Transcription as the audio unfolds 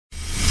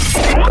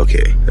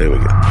Okay, there we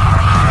go.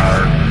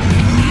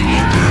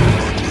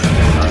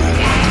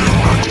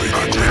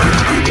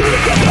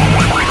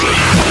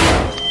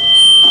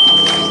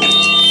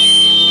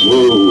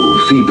 Whoa,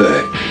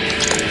 feedback.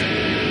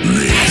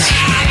 This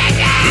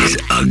is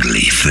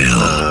Ugly Phil.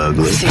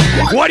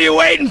 What are you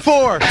waiting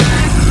for?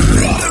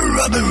 The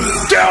Rubber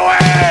Room. Do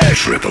it!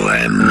 Triple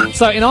M.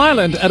 So in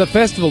Ireland, at a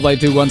festival they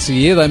do once a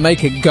year, they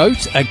make a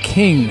goat a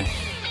king.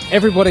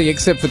 Everybody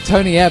except for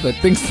Tony Abbott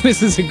thinks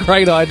this is a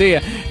great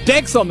idea.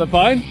 Deck's on the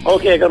phone.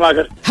 Okay, good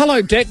market.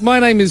 Hello, Deck. My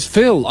name is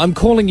Phil. I'm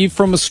calling you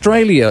from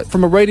Australia,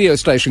 from a radio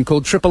station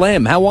called Triple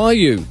M. How are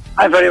you?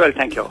 I'm very well,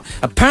 thank you.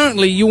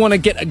 Apparently you want to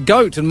get a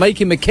goat and make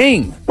him a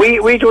king.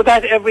 We do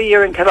that every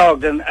year in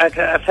Kilogden at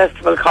a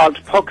festival called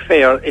Puck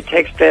Fair. It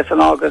takes place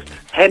on August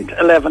 10th,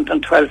 11th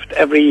and 12th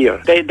every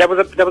year. There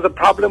was a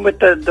problem with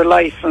the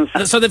licence.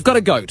 So they've got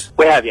a goat?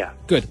 We have, yeah.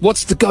 Good.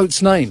 What's the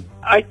goat's name?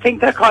 I think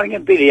they're calling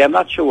it Billy, I'm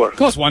not sure. Of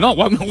course, why not?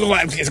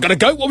 It's got a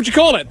goat, what would you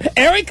call it?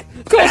 Eric?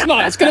 Of course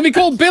not, it's going to be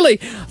called Billy.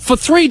 For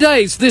 3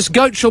 days, this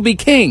goat shall be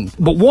king.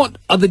 But what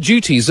are the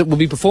duties that will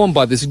be performed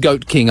by this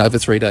goat king over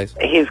 3 days?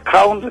 He's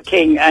crowned the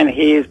king and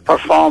he's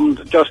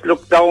performed, just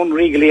looked down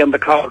regally on the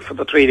crowd for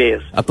the 3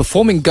 days. A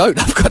performing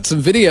goat? I've got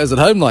some videos at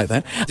home like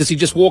that. Does he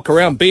just walk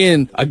around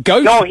being a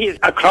goat? No,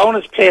 a crown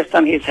is placed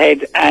on his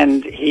head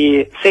and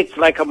he sits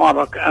like a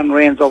monarch and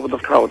reigns over the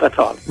crowd, that's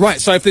all.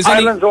 Right, so if there's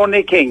Ireland's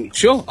only king.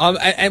 Sure,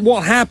 and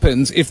what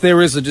happens if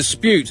there is a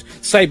dispute,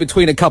 say,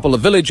 between a couple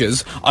of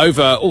villagers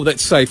over,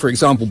 let's say, for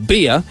example,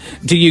 beer?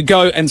 Do you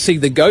go and see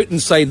the goat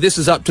and say, this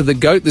is up to the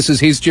goat, this is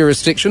his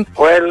jurisdiction?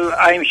 Well,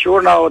 I'm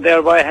sure now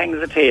thereby hangs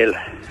the tale.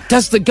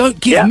 Does the goat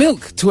give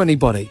milk to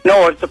anybody?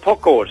 No, it's the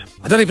puck goat.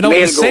 I don't even know what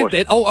you said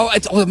there.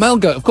 It's the male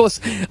goat, of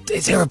course.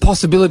 Is there a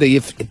possibility,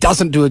 if it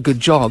doesn't do a good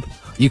job,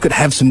 you could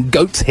have some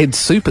goat's head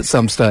soup at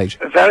some stage?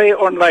 Very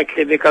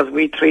unlikely, because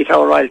we treat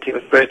our royalty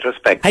with great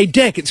respect. Hey,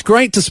 Deck, it's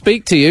great to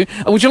speak to you.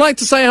 Would you like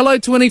to say hello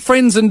to any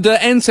friends and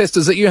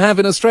ancestors that you have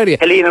in Australia?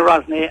 Helena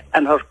Rosney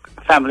and her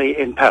family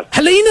in Perth.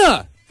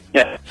 Helena?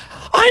 Yeah.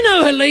 I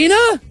know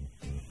Helena.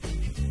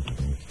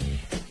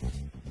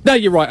 No,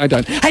 you're right, I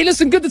don't. Hey,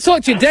 listen, good to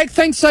talk to you, Deck.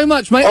 Thanks so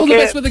much, mate. All the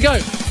best with the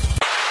goat.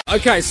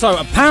 Okay, so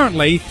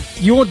apparently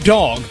your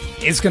dog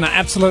is going to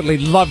absolutely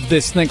love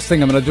this next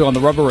thing I'm going to do on the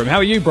Rubber Room. How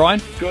are you,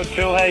 Brian? Good,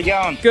 Phil. How you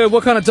going? Good.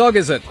 What kind of dog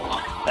is it?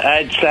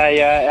 It's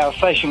a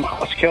Alsatian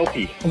Cross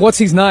Kelpie. What's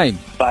his name?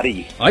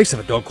 Buddy. I used to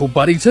have a dog called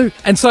Buddy too.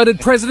 And so did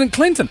President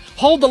Clinton.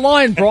 Hold the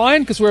line,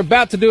 Brian, because we're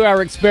about to do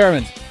our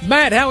experiment.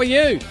 Matt, how are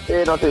you?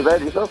 Yeah, not too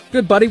bad. Yourself?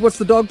 Good, buddy. What's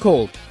the dog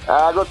called?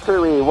 I've got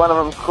two here. One of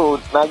them's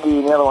called Maggie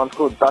and the other one's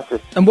called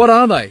Duchess. And what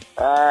are they?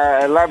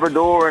 A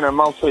Labrador and a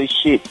Maltese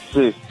Shih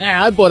Tzu.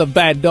 I bought a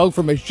bad dog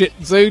from a Shih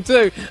Tzu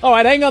too. All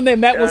right, hang on there,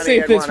 Matt. We'll see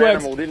if this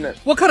works. Animal, didn't it?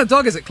 What kind of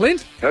dog is it,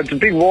 Clint? It's a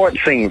big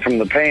white thing from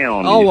the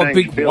pound. Oh, His a name's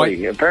big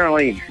Billy. white...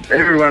 Apparently,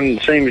 everyone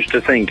seems to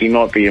think he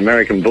might be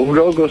American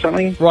Bulldog or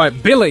something. Right,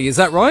 Billy, is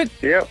that right?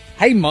 Yep.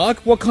 Hey, Mark,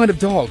 what kind of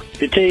dog?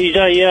 He's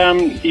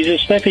a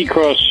snappy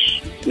cross,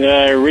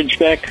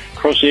 Ridgeback,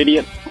 cross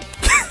idiot.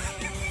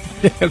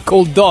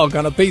 Called dog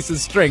on a piece of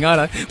string, I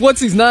know. What's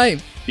his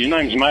name? His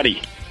name's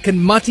Muddy.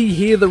 Can Mutty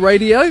hear the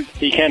radio?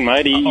 He can,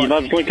 mate. He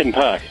loves Lincoln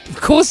Park.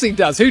 Of course he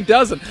does. Who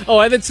doesn't? All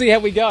right, let's see how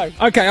we go.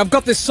 Okay, I've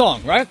got this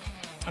song, right?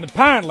 And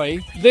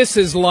apparently, this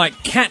is like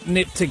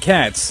catnip to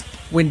cats.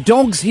 When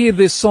dogs hear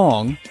this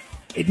song,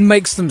 it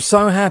makes them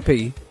so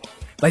happy,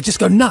 they just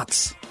go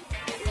nuts.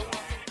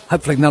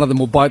 Hopefully none of them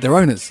will bite their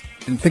owners.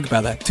 Didn't think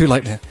about that. Too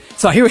late now.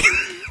 So here we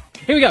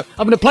go.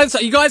 I'm going to play this.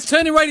 You guys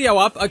turn the radio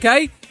up,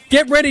 okay?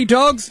 Get ready,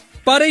 dogs.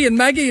 Buddy and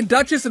Maggie and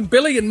Duchess and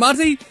Billy and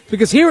Mutty,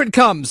 because here it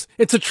comes.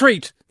 It's a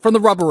treat from the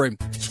Rubber Room.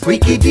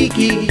 Squeaky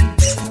deaky,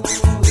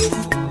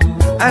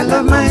 I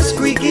love my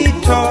squeaky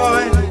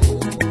toy.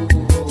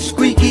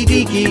 Squeaky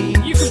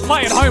deaky. You can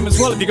play at home as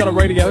well if you got a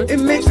radio. It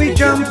makes me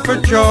jump for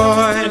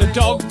joy. And a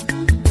dog.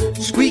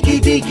 Squeaky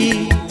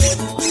deaky,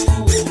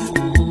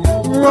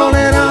 roll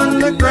it on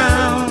the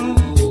ground.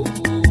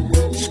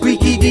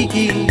 Squeaky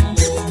deaky,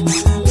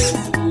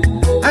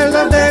 I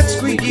love that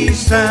squeaky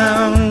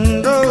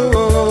sound.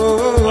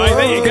 Oh, right,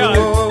 there you go.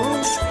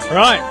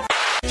 Right.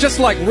 Just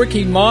like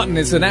Ricky Martin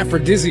is an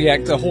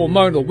aphrodisiac to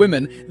hormonal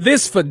women,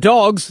 this for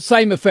dogs,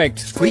 same effect.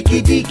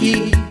 Squeaky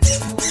deaky,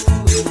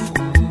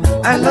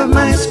 I love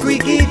my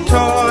squeaky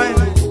toy.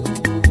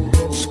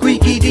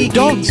 Squeaky deaky.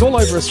 Dogs all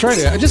over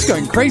Australia are just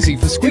going crazy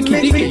for squeaky deaky.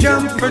 It makes me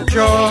jump for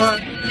joy.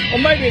 Or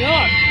maybe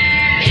not.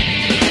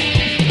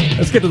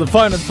 Let's get to the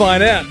phone and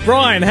find out.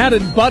 Brian, how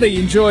did Buddy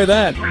enjoy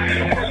that?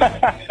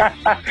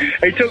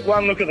 He took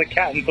one look at the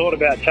cat and thought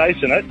about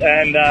chasing it,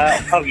 and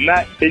other than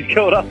that, he's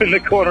curled up in the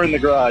corner in the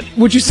garage.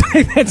 Would you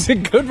say that's a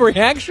good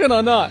reaction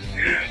or not?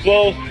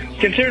 Well,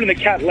 considering the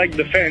cat legged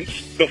the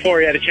fence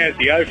before he had a chance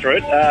to go for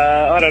it,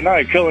 I don't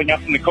know, curling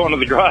up in the corner of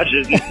the garage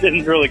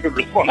isn't really good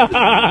response.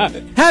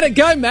 How'd it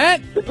go,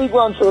 Matt? The big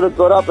one sort of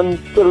got up and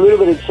got a little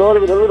bit excited,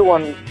 but the little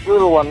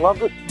one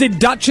loved it. Did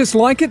Duchess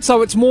like it?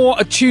 So it's more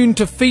attuned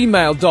to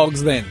female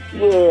dogs then?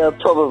 Yeah,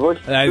 probably.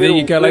 There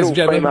you go, ladies and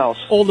gentlemen. Females.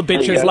 All the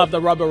bitches love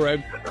the rubber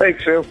room.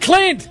 Thanks, Phil.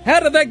 Clint, how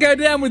did that go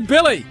down with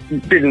Billy?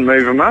 Didn't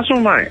move a muscle,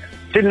 mate.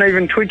 Didn't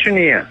even twitch an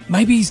ear.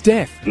 Maybe he's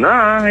deaf.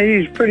 No,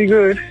 he's pretty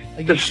good.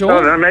 Are you sure?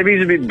 I don't know, maybe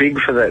he's a bit big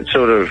for that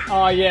sort of...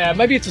 Oh, yeah,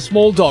 maybe it's a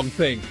small dog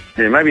thing.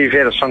 Yeah, maybe if he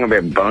had a song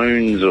about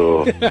bones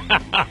or...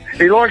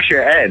 He likes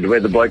your ad where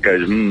the bloke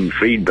goes,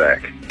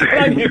 feedback.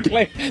 Thank you,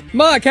 Clint.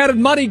 Mark, how did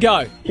Muddy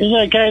go? He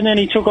was okay, and then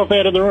he took off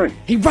out of the room.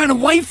 He ran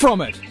away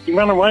from it. He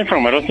ran away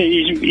from it. I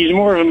think he's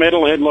more of a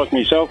metalhead like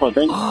myself, I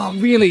think. Oh,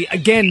 really?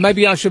 Again,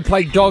 maybe I should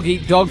play Dog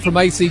Eat Dog from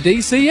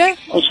AC/DC, yeah?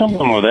 Or something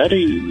like that.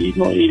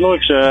 He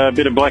likes a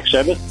bit of Black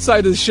Sabbath. So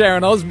does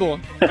Sharon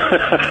Osbourne.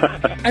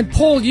 And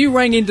Paul, you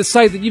rang in to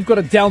say that you've got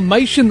a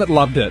Dalmatian that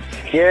loved it.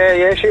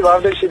 Yeah, she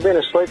loved it. She'd been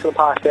asleep for the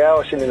past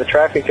hour sitting in the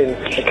traffic, and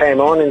it came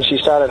on, and she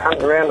started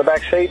hunting around the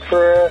back seat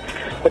for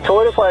a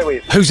toy to play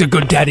with. Who's a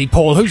good daddy,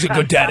 Paul? Who's a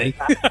good daddy?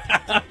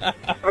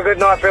 Have a good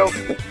night, Phil.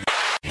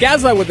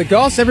 Gazzo with the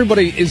Goss.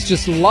 Everybody is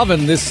just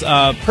loving this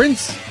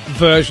Prince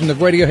version of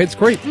Radiohead's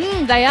Creep.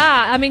 They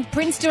are. I mean,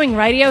 Prince doing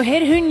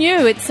Radiohead, who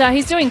knew?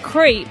 He's doing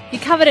Creep. He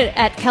covered it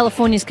at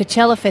California's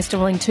Coachella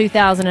Festival in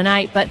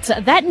 2008, but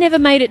that never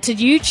made it to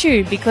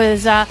YouTube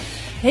because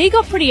he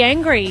got pretty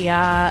angry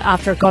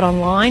after it got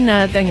online.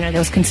 There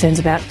was concerns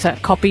about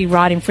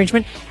copyright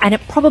infringement, and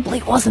it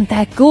probably wasn't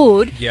that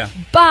good. Yeah.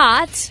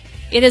 But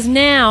it has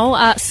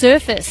now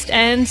surfaced,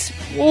 and,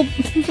 well,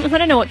 I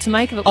don't know what to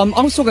make of it. I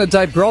was talking to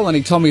Dave Grohl, and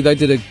he told me they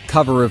did a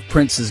cover of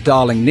Prince's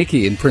Darling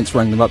Nikki, and Prince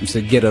rang them up and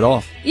said, get it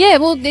off. Yeah,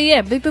 well,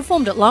 he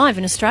performed it live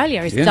in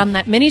Australia. He's done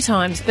that many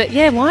times. But,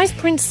 yeah, why is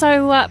Prince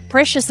so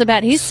precious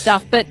about his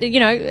stuff? But,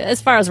 as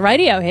far as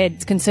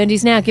Radiohead's concerned,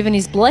 he's now given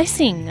his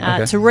blessing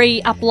to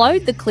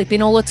re-upload the clip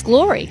in all its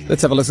glory.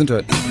 Let's have a listen to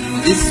it.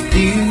 This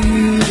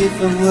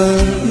beautiful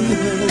world.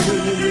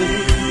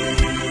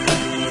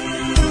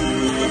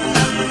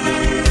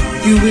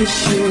 You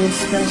wish you were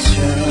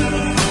special.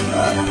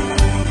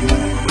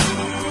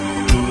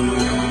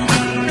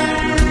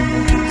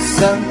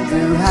 So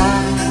do I.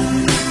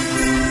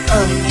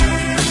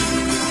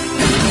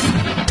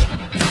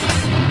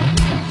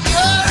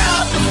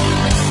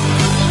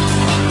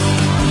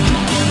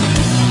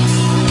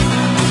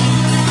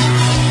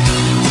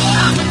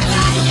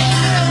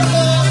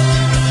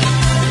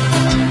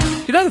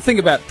 You know the thing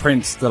about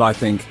Prince that I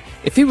think?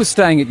 If he was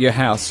staying at your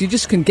house, you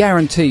just can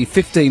guarantee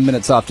 15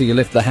 minutes after you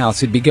left the house,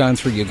 he'd be going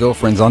through your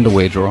girlfriend's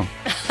underwear drawer.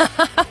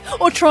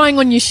 Or trying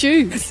on your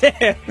shoes.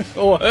 Yeah,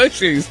 or her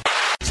shoes.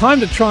 Time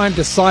to try and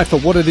decipher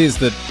what it is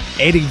that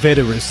Eddie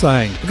Vedder is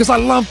saying. Because I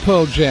love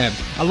Pearl Jam.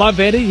 I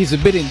love Eddie, he's a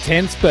bit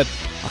intense, but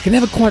I can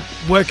never quite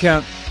work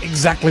out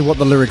exactly what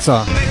the lyrics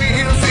are.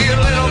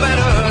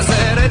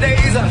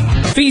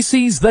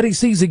 Feces that he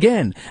sees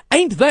again.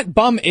 Ain't that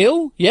bum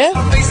ill? Yeah?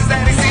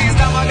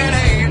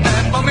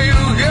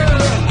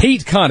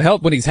 Heat can't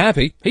help when he's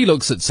happy. He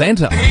looks at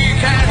Santa.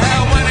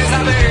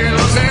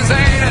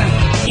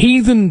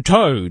 Heathen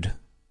toad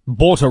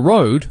bought a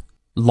road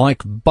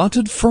like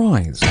buttered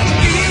fries.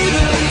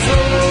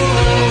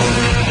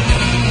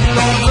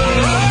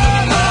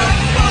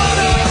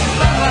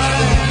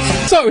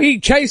 So he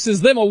chases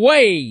them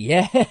away.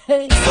 Yeah.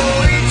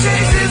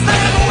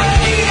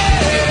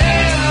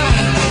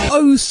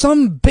 Oh,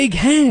 some big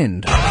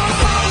hand.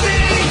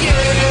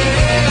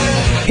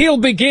 He'll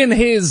begin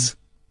his...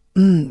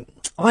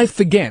 I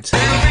forget.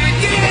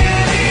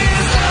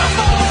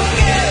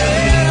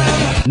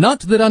 Nut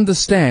that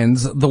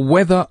understands the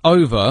weather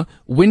over,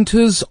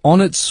 winter's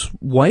on its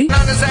way?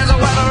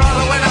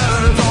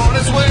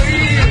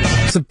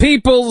 The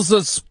people's a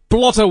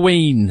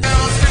splotterween.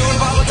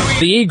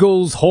 The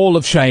Eagles' Hall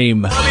of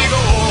Shame.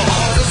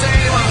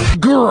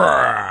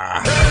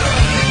 Grrr.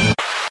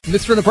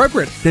 Mr.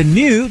 Inappropriate. The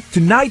new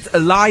Tonight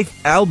Alive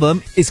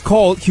album is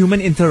called Human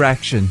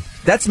Interaction.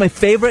 That's my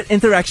favorite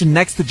interaction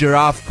next to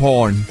giraffe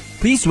porn.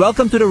 Please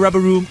welcome to the Rubber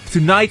Room,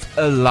 Tonight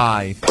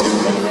Alive. Anyone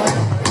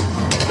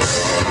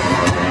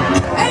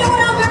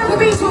out there ever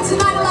been to a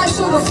Tonight Alive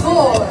show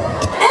before?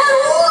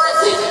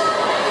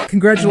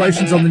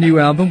 Congratulations on the new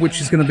album,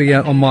 which is going to be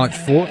out on March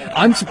 4th.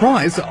 I'm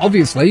surprised,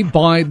 obviously,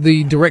 by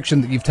the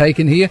direction that you've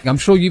taken here. I'm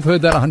sure you've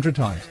heard that 100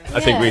 times. I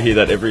think we hear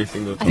that every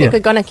single time. I think we're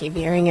going to keep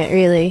hearing it,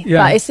 really.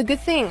 Yeah. But it's a good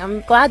thing. I'm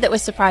glad that we're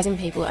surprising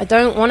people. I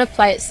don't want to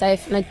play it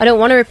safe, and I don't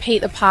want to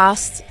repeat the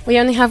past. We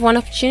only have one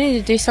opportunity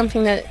to do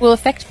something that will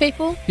affect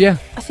people. Yeah.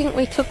 I think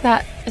we took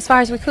that as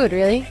far as we could,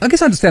 really. I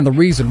guess I understand the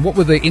reason. What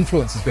were the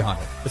influences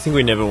behind it? I think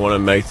we never want to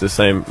make the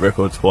same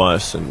record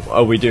twice, and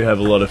we do have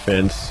a lot of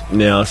fans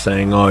now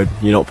saying, oh,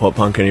 you're not pop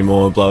punk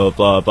anymore, blah, blah,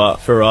 blah. But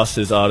for us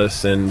as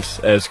artists and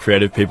as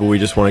creative people, we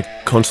just want to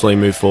constantly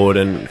move forward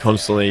and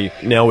constantly,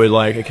 now we're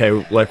like, okay,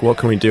 like what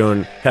can we do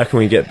and how can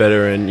we get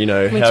better and,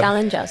 Can we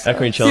challenge ourselves? How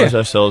can we challenge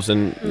ourselves?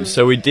 And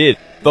so we did.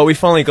 But we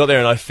finally got there,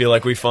 and I feel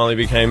like we finally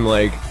became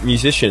like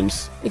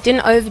musicians. We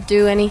didn't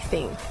overdo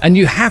anything. And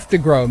you have to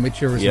grow and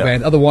mature as a Yeah.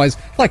 band. Otherwise,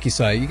 like you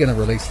say, you're going to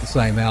release the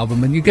same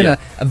album and you're going to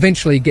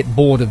eventually get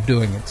bored of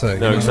doing it too. No, you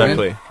know what I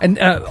exactly. mean? And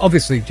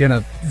obviously,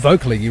 Jenna,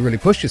 vocally, you really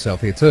pushed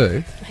yourself here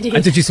too. I did.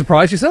 And did you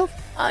surprise yourself?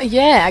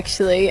 Yeah,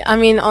 actually. I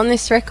mean, on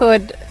this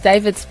record,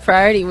 David's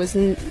priority was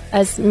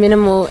as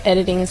minimal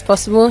editing as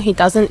possible. He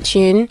doesn't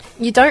tune.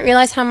 You don't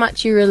realise how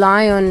much you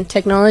rely on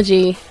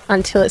technology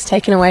until it's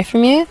taken away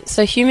from you.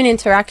 So human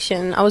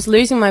interaction, I was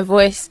losing my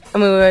voice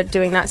and we were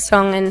doing that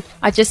song, and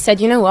I just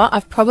said, you know what,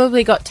 I've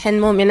probably got 10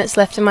 more minutes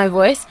left in my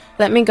voice.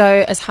 Let me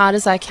go as hard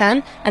as I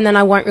can, and then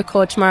I won't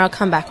record tomorrow. I'll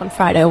come back on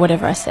Friday or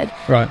whatever I said.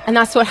 Right. And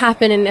that's what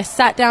happened, and I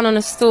sat down on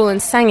a stool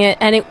and sang it,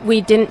 and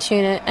we didn't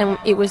tune it, and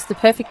it was the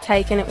perfect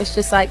take, and it was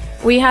just like,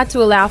 we had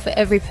to allow for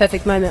every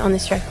perfect moment on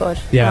this record.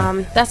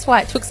 Yeah. That's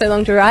why it took so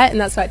long to write, and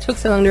that's why it took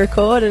so long to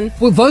record. And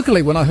Well,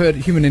 vocally, when I heard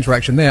human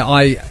interaction there,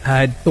 I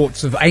had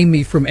thoughts of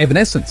Amy from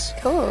Evanescence.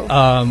 Cool.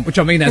 Which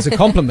I mean as a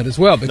compliment as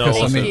well, because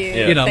awesome. I mean,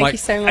 Thank you. know, Thank like, you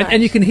so much.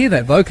 and you can hear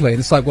that vocally, and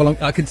it's like, well,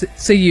 I can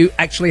see you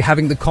actually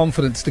having the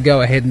confidence to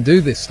go ahead and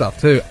do this stuff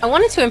too. I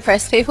wanted to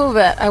impress people,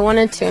 but I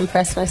wanted to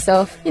impress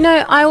myself. You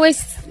know, I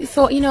always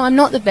thought, I'm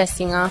not the best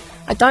singer.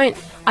 I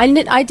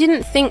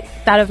didn't think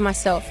that of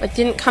myself. I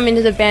didn't come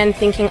into the band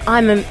thinking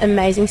I'm an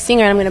amazing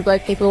singer and I'm going to blow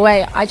people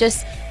away. I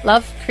just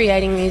love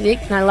creating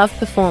music and I love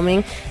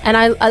performing and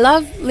I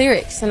love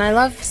lyrics and I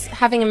love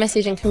having a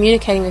message and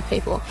communicating with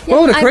people. Well, I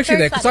want to I'm correct you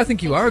very there because I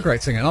think you are a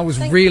great singer. And I was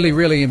Thank really,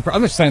 really impressed.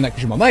 I'm not saying that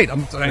because you're my mate.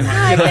 I'm saying,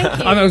 thank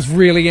you. I was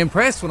really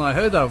impressed when I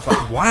heard that. I was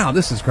like, wow,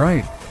 this is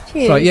great.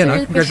 Cheers. So, I really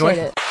appreciate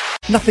congratulations. it.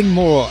 Nothing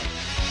more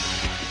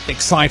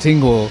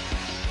exciting or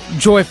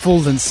joyful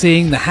than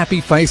seeing the happy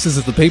faces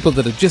of the people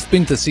that have just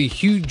been to see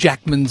Hugh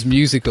Jackman's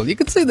musical. You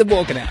can see them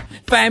walking out.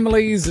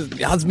 Families,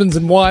 husbands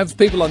and wives,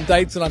 people on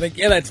dates, and I think,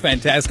 yeah, that's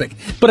fantastic.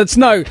 But it's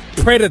no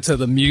Predator,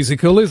 the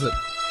musical, is it?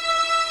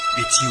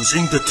 It's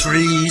using the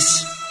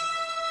trees,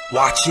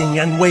 watching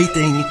and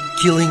waiting,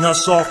 killing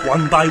us off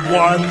one by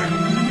one.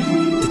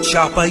 The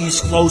chopper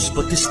is close,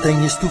 but this thing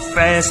is too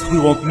fast. We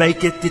won't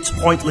make it, it's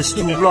pointless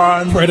to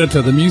run.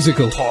 Predator, the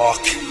musical. Talk,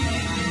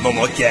 no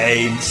more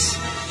games.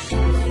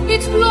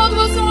 Its blood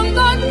was on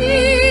the leaves.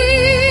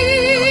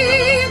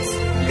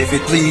 If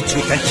it bleeds,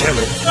 we can kill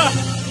it.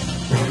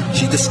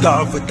 She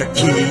discovered the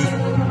key.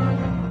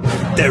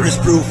 There is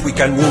proof we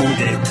can wound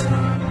it.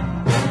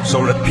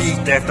 So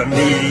repeat after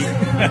me.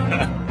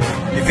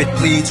 If it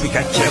bleeds, we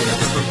can kill it.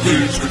 If it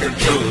bleeds, we can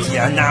kill it.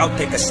 Yeah, now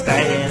take a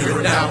stand.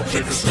 Here now,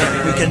 take a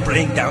stand. We can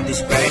bring down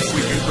this best.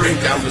 We can bring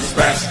down this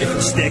best. If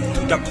we stick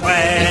to the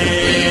plan.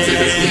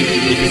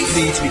 If it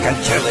bleeds, we can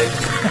kill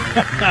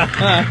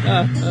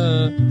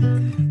it.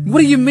 What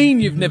do you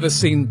mean you've never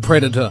seen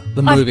Predator,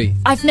 the movie?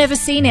 I've never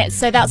seen it,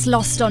 so that's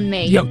lost on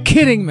me. You're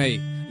kidding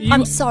me.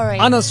 I'm sorry.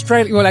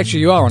 Un-Australian. Well, actually,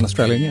 you are an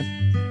Australian, yes.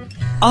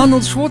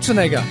 Arnold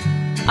Schwarzenegger.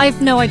 I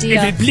have no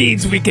idea. If it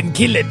bleeds, we can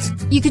kill it.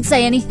 You could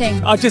say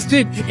anything. I just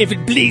did. If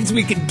it bleeds,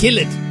 we can kill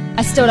it.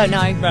 I still don't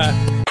know. I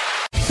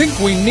think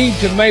we need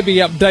to maybe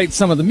update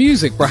some of the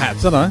music,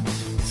 perhaps. I don't know.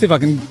 See if I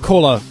can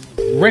call a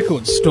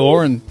record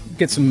store and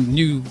get some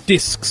new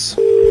discs.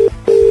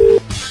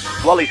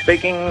 Wally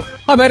speaking.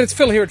 Hi, mate. It's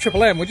Phil here at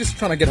Triple M. We're just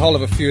trying to get hold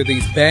of a few of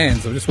these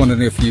bands. I'm just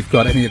wondering if you've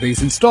got any of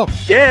these in stock.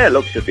 Yeah,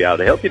 look, should be able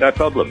to help you, no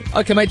problem.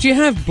 Okay, mate. Do you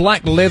have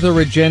Black Leather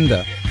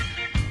Agenda?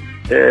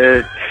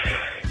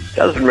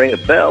 Doesn't ring a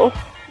bell.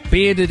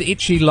 Bearded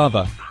Itchy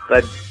Lover?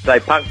 They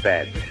punk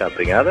band or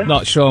something, are they?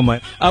 Not sure,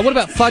 mate. What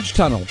about Fudge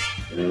Tunnel?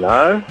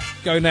 No.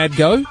 Go Nad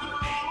Go?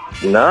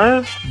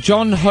 No.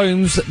 John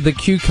Holmes, the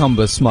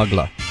Cucumber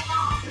Smuggler?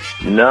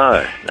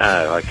 No,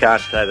 I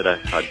can't say that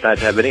I don't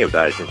have any of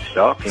those in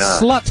stock, no.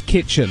 Slut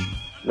Kitchen?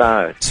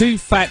 No. Too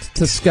Fat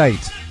to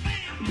Skate?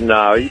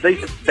 No,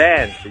 these are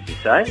bands, did you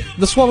say?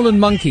 The Swollen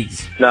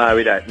Monkeys? No,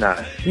 we don't,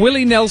 no.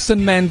 Willie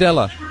Nelson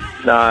Mandela?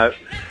 No.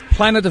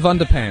 Planet of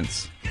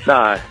Underpants?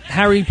 No.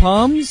 Harry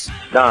Palms?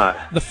 No.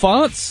 The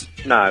Farts?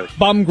 No.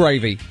 Bum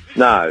Gravy?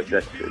 No,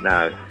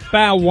 no.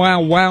 Bow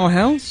Wow Wow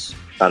House?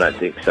 I don't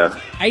think so.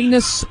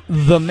 Anus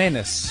the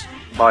Menace?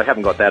 I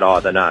haven't got that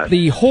either, no.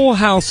 The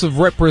Whorehouse of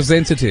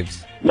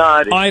Representatives?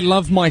 No. I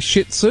Love My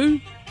Shih Tzu?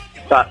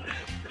 But...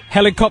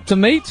 Helicopter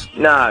Meat?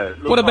 No.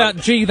 What about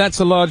Gee, That's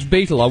a Large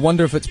Beetle? I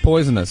wonder if it's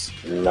poisonous.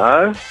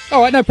 No.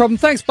 All right, no problem.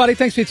 Thanks, buddy.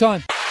 Thanks for your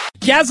time.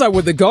 Gazzo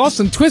with the Goss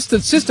and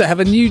Twisted Sister have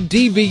a new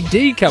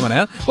DVD coming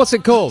out. What's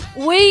it called?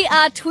 We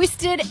are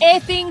Twisted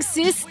Effing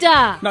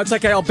Sister. No, it's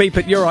okay. I'll beep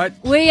it. You're right.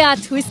 We are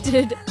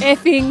Twisted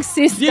Effing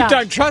Sister. You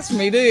don't trust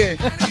me, do you?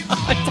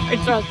 I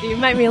don't trust you. You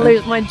make me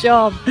lose my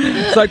job.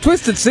 So,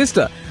 Twisted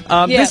Sister,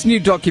 This new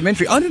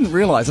documentary, I didn't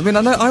realise. I mean,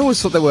 I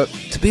always thought they were,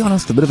 to be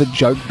honest, a bit of a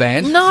joke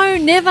band. No,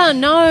 never.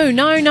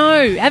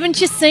 No.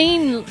 Haven't you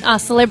seen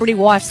Celebrity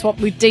Wife Swap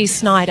with Dee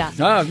Snider?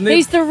 No,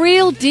 he's the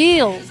real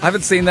deal. I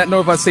haven't seen that,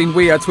 nor have I seen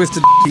We Are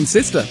Twisted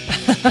Sister.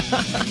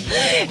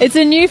 It's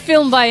a new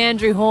film by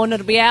Andrew Horn.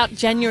 It'll be out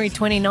January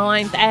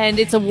 29th, and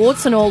it's a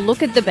warts and all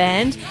look at the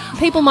band.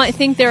 People might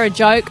think they're a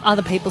joke.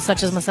 Other people,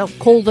 such as myself,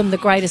 call them the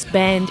greatest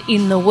band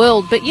in the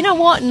world. But you know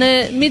what? In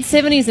the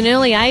mid-70s and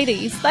early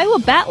 80s, they were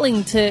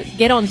battling to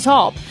get on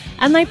top,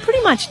 and they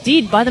pretty much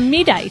did. By the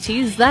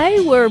mid-80s, they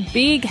were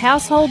big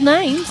household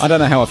names. I don't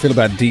know how I feel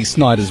about Dee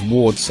Snider's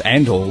warts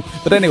and all,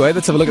 but anyway,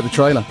 let's have a look at the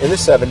trailer. In the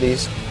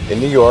 70s, in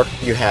New York,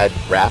 you had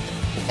rap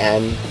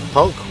and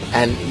punk,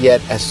 and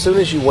yet as soon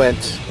as you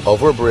went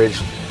over a bridge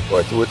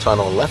or through a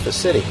tunnel and left the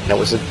city, and it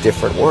was a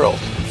different world.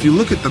 If you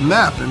look at the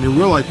map, I mean,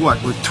 we're like,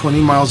 what? We're 20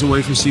 miles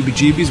away from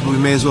CBGB's, but we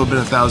may as well have been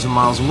 1,000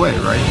 miles away,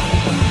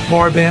 right?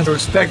 Bar bands are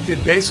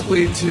expected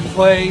basically to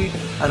play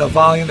at a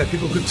volume that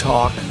people could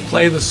talk,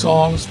 play the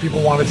songs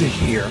people wanted to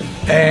hear,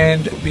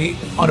 and be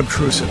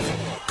unobtrusive.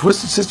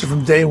 Twisted Sister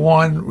from day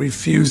one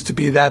refused to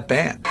be that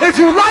band. If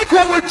you like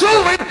what we're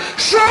doing,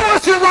 show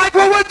us you like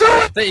what we're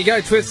doing! There you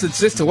go, Twisted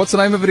Sister. What's the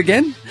name of it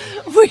again?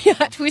 We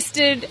Are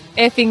Twisted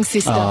Effing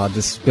Sister. Oh,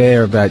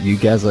 despair about you,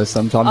 Gazzo,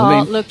 sometimes. Oh,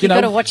 I mean, look, you've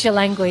got to watch your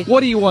language.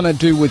 What do you want to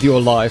do with your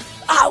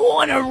life? I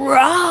want to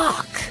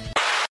rock!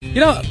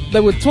 You know,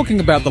 they were talking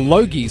about the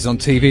Logies on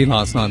TV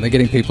last night. They're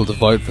getting people to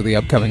vote for the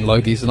upcoming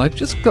Logies, and I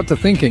just got to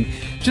thinking,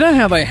 do you know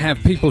how they have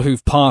people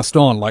who've passed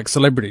on, like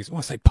celebrities? Well,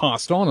 I say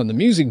passed on and the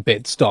music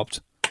bed stopped.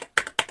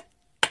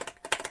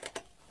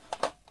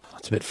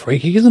 That's a bit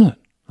freaky, isn't it?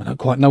 I don't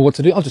quite know what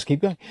to do. I'll just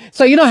keep going.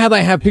 So you know how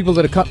they have people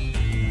that are cut...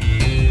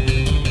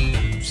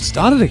 She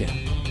started again.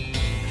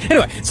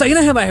 Anyway, so you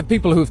know how they have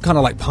people who have kind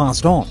of like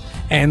passed on,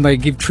 and they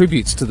give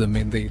tributes to them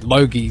in the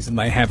Logies, and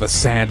they have a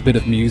sad bit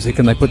of music,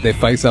 and they put their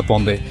face up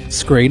on their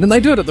screen, and they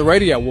do it at the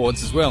Radio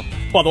Awards as well.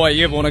 By the way,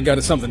 you ever want to go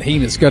to something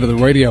heinous, go to the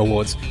Radio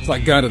Awards. It's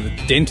like going to the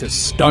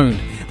dentist stoned.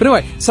 But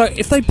anyway, so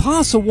if they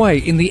pass away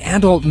in the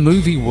adult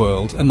movie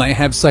world, and they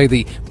have, say,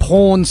 the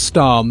Porn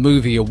Star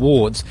Movie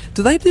Awards,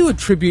 do they do a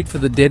tribute for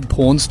the dead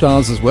porn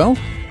stars as well?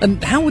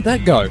 And how would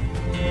that go?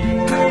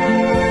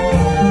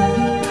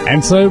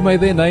 And so may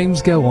their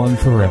names go on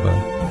forever.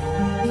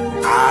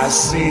 I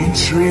see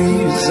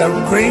trees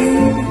of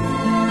green,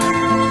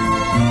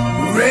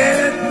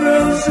 red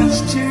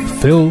roses too.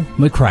 Phil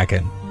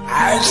McCracken.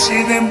 I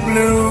see them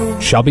blue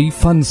Chubby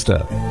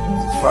Funster.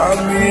 for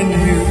me and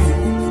you.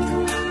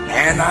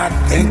 And I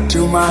think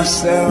to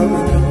myself,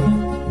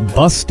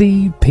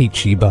 Busty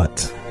Peachy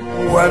Butt.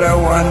 what a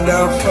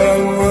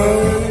wonderful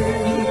world.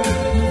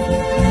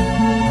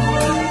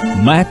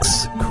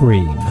 Max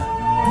Cream.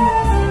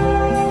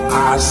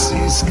 I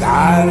see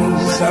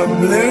skies of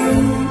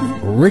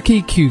blue,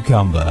 Ricky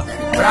Cucumber.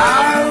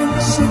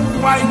 clouds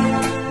of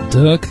white,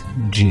 Dirk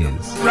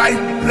Jizz.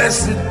 bright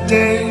blessed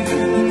day,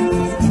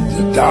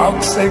 the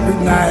dogs say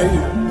goodnight,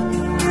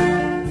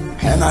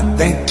 and I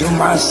think to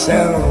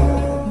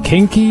myself,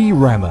 Kinky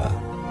Rammer.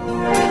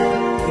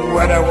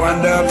 what a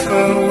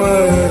wonderful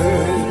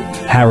world.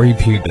 Harry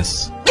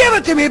Pubis. Give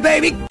it to me,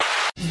 baby!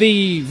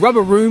 The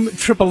Rubber Room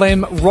Triple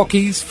M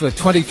Rockies for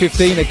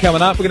 2015 are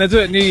coming up. We're going to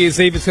do it New Year's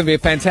Eve. It's going to be a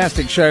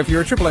fantastic show. If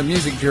you're a Triple M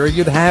music juror,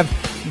 you'd have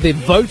the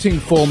voting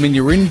form in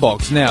your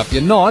inbox. Now, if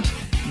you're not,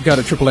 go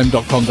to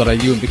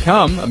triplem.com.au and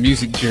become a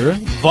music juror.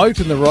 Vote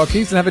in the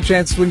Rockies and have a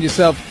chance to win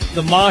yourself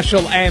the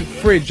Marshall Amp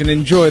fridge and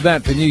enjoy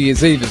that for New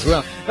Year's Eve as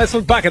well. Let's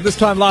look back at this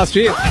time last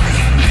year.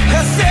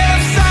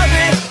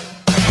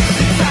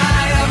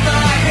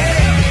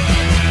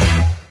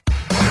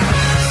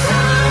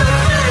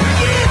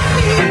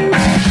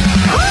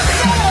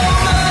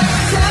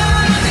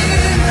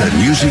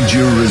 Music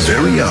Juror's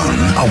very own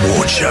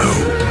award show,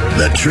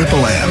 the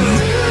Triple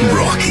M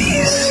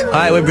Rockies.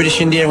 Hi, we're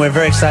British India and we're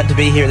very excited to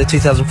be here at the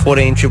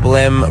 2014 Triple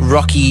M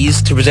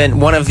Rockies to present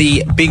one of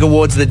the big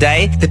awards of the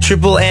day, the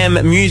Triple M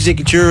Music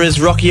Jurors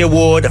Rocky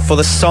Award for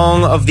the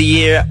Song of the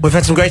Year. We've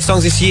had some great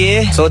songs this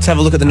year, so let's have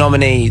a look at the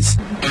nominees.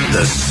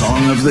 The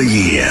Song of the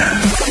Year.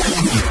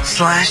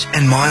 Slash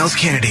and Miles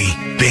Kennedy,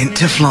 Bent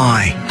to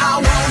Fly. I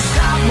won't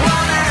stop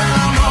running.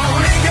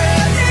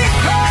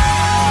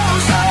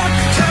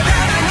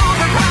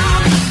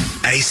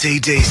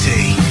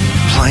 AC/DC,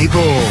 Play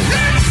Ball.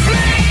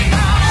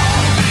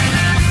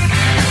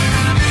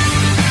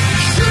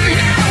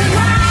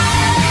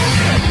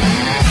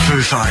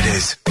 Foo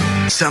Fighters,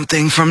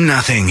 Something from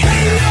Nothing.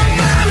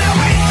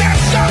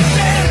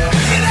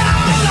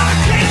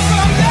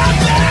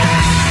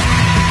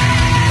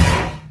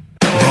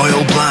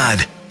 Royal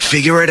Blood,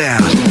 Figure It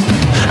Out.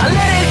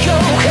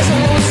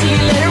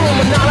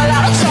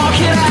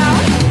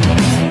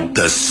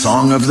 The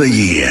Song of the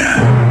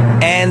Year.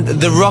 And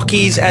the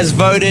Rockies, as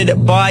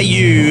voted by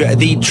you,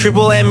 the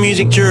Triple M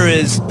Music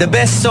Jurors, the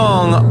best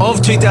song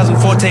of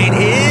 2014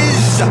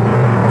 is...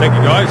 Thank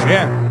you, guys.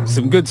 Yeah,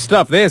 some good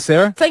stuff there,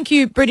 Sarah. Thank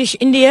you, British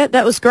India.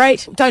 That was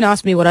great. Don't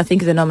ask me what I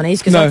think of the nominees,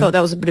 because I thought that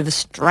was a bit of a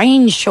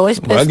strange choice,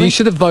 personally. Well, you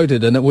should have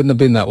voted and it wouldn't have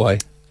been that way.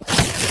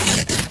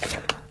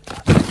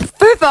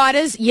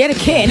 Fighters, yet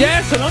again.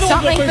 Yes, another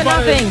Something one. for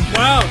nothing.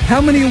 Wow. How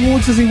many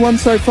awards has he won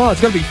so far?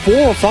 It's got to be 4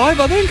 or 5,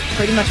 I think.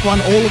 Pretty much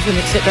won all of them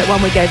except that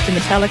one we gave to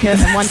Metallica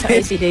and one to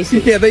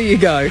AC/DC. Yeah, there you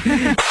go.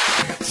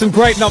 Some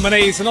great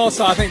nominees, and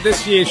also I think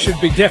this year should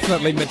be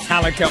definitely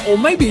Metallica, or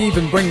maybe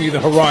even Bring You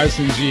the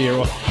Horizons year,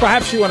 or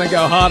perhaps you want to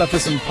go harder for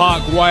some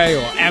Parkway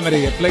or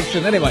Amity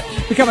Affliction. Anyway,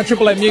 become a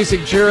Triple M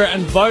Music juror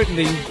and vote in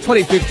the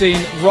 2015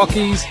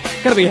 Rockies.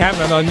 Going to be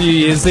happening on New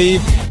Year's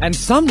Eve, and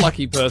some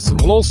lucky person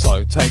will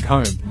also take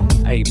home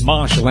a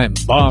Marshall M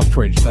bar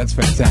fridge. That's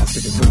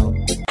fantastic as well.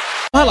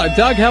 Hello,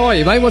 Doug. How are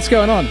you, mate? What's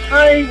going on?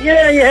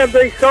 Yeah, you have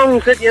these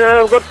songs that,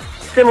 have got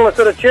similar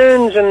sort of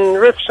tunes and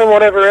riffs and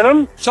whatever in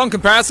them. Song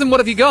comparison, what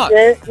have you got?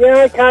 Yeah,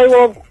 okay,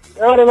 well,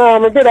 I don't know,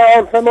 I'm a bit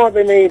old, so it might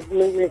be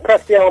me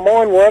crusty old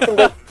mind working,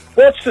 but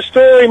what's the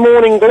story,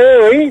 Morning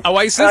Glory?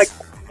 Oasis?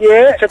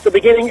 Yeah, it's at the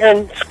beginning,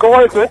 and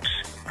Skybook's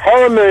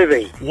horror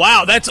movie.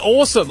 Wow, that's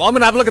awesome. I'm going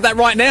to have a look at that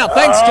right now.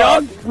 Thanks,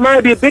 John.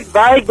 Maybe a bit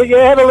vague, but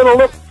yeah, have a little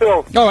look,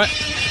 Phil. All right.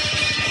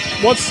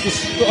 What's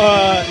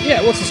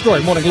the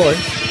story, Morning Glory?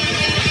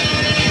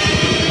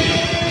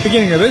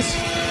 Beginning of this.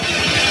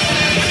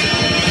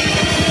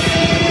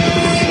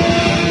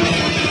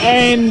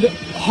 And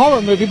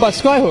horror movie by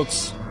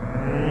Skyhooks.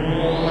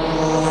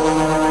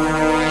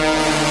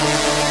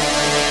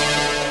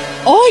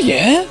 Oh,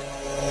 yeah?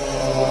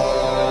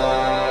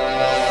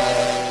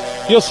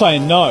 You're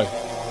saying no.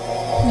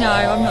 No,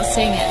 I'm not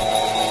seeing it.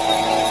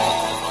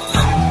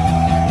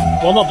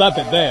 Well, not that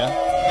bit there.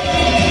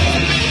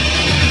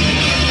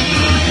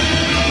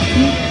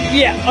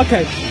 Yeah,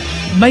 okay.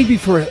 Maybe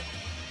for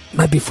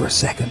a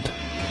second.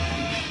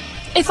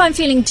 If I'm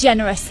feeling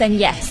generous, then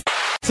yes.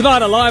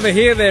 Tonight Alive are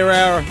here. They're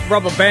our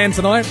rubber band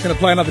tonight. Going to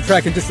play another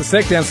track in just a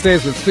sec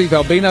downstairs with Steve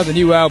Albino. The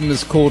new album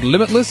is called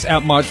Limitless,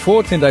 out March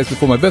 4, 10 days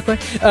before my birthday.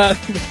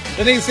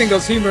 The new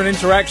single's Humour and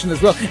Interaction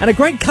as well. And a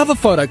great cover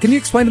photo. Can you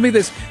explain to me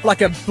this? Like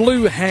a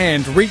blue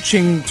hand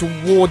reaching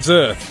towards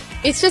Earth.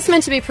 It's just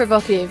meant to be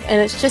provocative,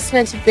 and it's just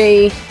meant to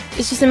be...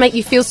 It's just to make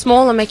you feel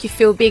small or make you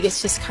feel big. It's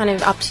just kind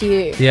of up to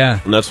you. Yeah.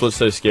 And that's what's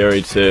so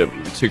scary, to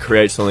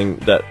create something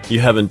that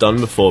you haven't done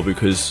before,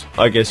 because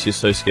I guess you're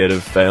so scared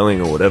of failing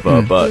or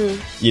whatever, but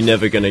you're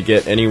never going to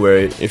get anywhere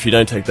if you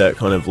don't take that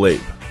kind of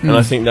leap. And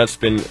I think that's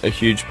been a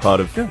huge part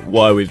of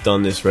why we've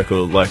done this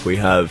record like we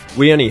have.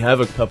 We only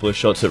have a couple of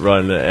shots at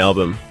writing an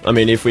album. I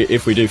mean, if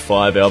we do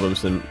 5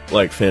 albums, then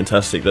like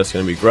fantastic, that's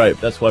going to be great.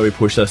 That's why we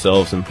push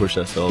ourselves.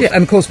 Yeah,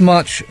 and of course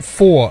March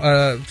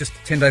 4, just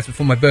 10 days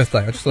before my birthday.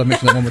 I just thought I'd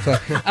mention that one more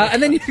time.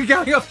 And then you're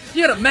going off.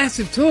 You had a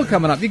massive tour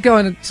coming up. You're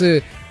going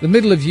into the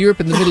middle of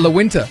Europe in the middle of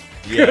winter.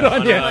 Yeah, good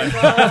on you.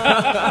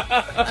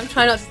 I'm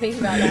trying not to think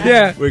about that.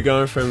 Yeah. We're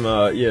going from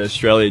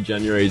Australia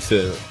January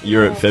to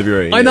Europe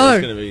February. I know.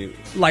 It's going to be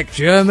like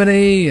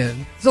Germany,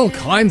 and there's all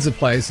kinds of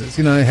places,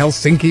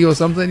 Helsinki or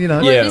something,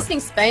 We're visiting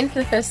Spain for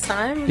the first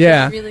time, which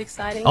is really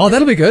exciting. Oh,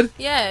 that'll be good.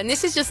 Yeah, and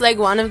this is just leg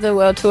 1 of the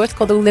world tour. It's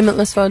called the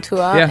Limitless World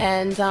Tour,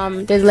 and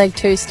there's leg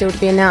 2 still to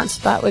be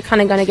announced, but we're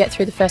kind of going to get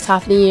through the first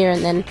half of the year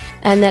and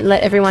then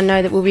let everyone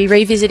know that we'll be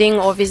revisiting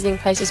or visiting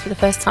places for the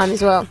first time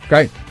as well.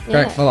 Great.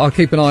 Yeah. Well, I'll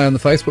keep an eye on the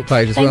Facebook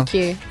page as well. Thank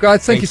you.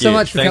 Guys, thank you so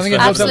much for coming in.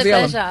 Absolute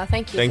pleasure.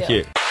 Thank you. Thank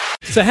you.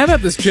 So how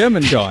about this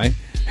German guy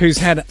who's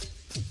had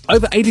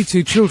over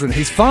 82 children?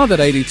 He's fathered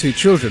 82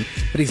 children,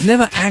 but he's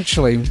never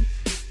actually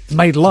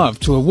made love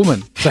to a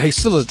woman. So he's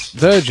still a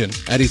virgin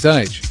at his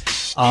age.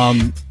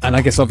 And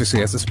I guess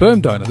obviously as a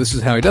sperm donor, this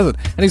is how he does it.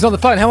 And he's on the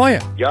phone. How are you?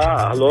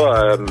 Yeah,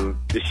 hello.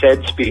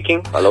 Misheard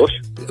speaking. Hello.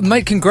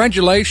 Mate,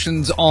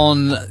 congratulations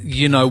on,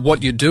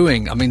 what you're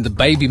doing. I mean, the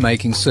baby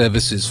making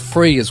service is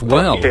free as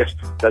well. Yes,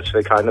 that's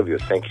very kind of you.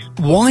 Thank you.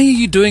 Why are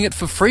you doing it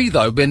for free,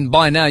 though? When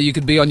by now you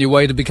could be on your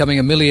way to becoming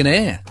a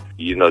millionaire.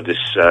 This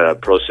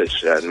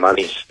process and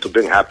money to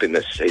bring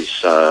happiness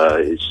is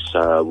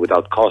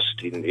without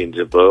cost in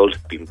the world.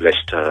 Being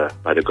blessed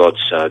by the gods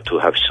to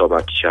have so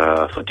much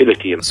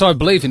fertility. So I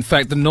believe, in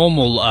fact, the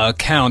normal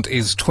count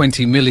is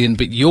 20 million,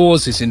 but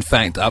yours is, in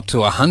fact, up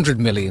to 100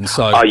 million.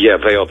 So. Yeah,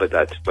 way over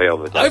that.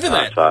 Over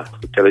that?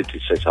 Fertility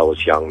since I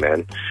was young,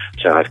 man.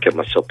 So I've kept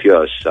myself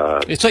pure. So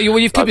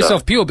you've kept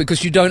yourself pure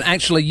because you don't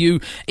actually,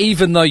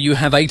 even though you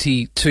have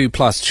 82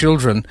 plus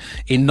children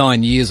in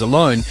 9 years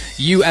alone,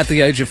 you at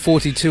the age of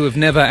 42 have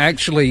never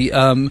actually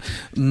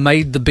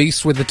made the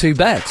beast with the 2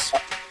 bats.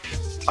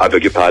 I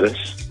beg your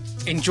pardons?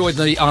 Enjoyed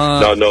the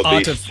art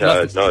of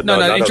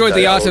love. Enjoyed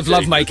the art of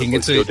lovemaking.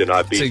 It's a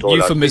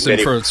euphemism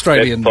for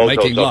Australian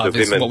making love.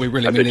 Is what we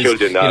really mean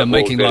is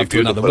making love to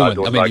another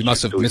woman. I mean, you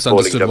must have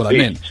misunderstood what I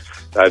meant.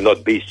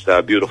 Not beasts,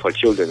 beautiful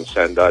children,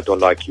 and I don't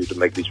like you to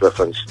make this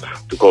reference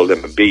to call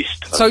them a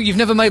beast. So you've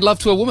never made love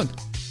to a woman?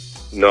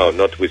 No,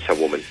 not with a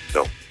woman,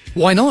 no.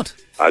 Why not?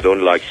 I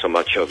don't like so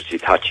much of the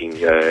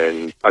touching,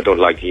 and I don't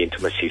like the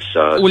intimacies.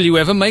 Will you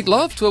ever make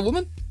love to a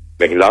woman?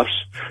 Making loves?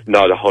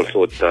 No, the whole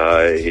thought,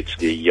 it's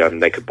the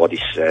naked bodies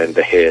and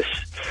the hairs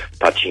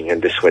touching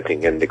and the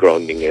sweating and the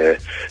groaning.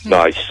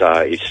 No,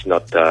 it's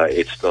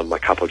not my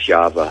cup of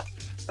java.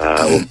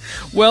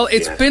 Well,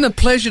 it's been a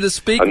pleasure to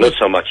speak I'm with... not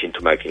so much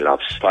into making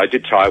loves. I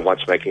did try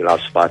once making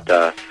loves, but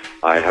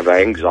I have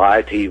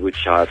anxiety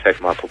which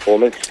affects my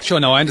performance. Sure,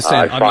 no, I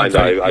understand. I find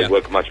I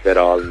work much better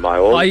on my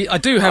own. I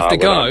do have to when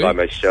go. I'm by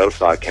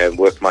myself, I can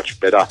work much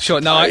better.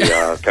 Sure, no,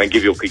 I can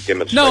give you a quick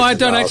demonstration. No, I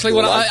don't actually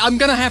want to. I'm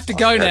going to have to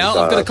go now.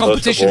 I've got a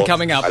competition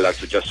coming up. I like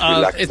to just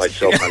relax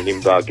myself and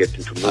limber, get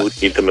into mood,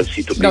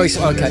 intimacy to be. No,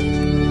 okay.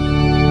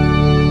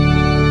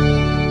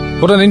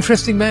 What an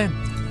interesting man.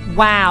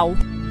 Wow.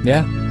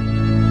 Yeah.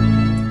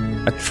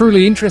 A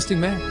truly interesting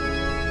man.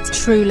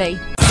 Truly.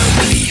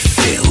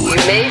 You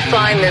may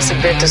find this a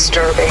bit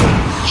disturbing.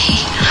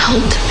 He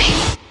helped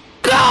me.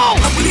 Go!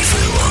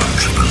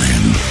 Triple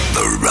M,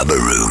 the Rubber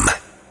Room.